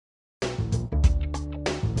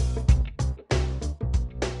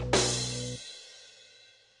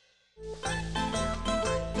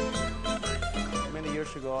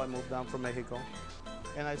years ago, I moved down from Mexico,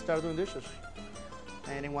 and I started doing dishes.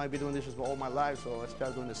 And I didn't want to be doing dishes for all my life, so I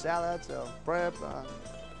started doing the salads, prep,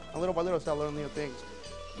 and little by little, I started learning new things.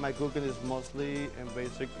 My cooking is mostly in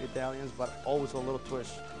basic Italians, but always a little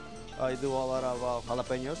twist. I do a lot of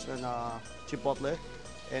jalapenos and chipotle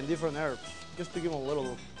and different herbs, just to give them a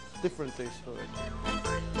little different taste to it.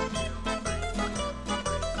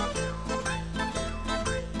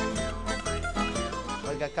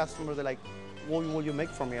 I got customers that are like, what will you make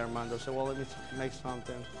for me, Armando? So, well, let me make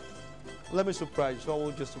something. Let me surprise you. So I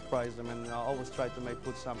will just surprise them, and I always try to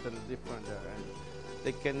put something different there. And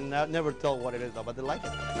they can never tell what it is, but they like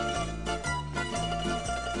it.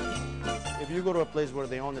 If you go to a place where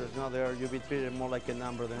the owner is not there, you'll be treated more like a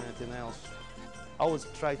number than anything else. I always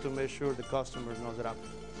try to make sure the customer knows that I'm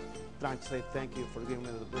trying to say thank you for giving me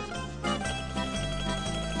the business.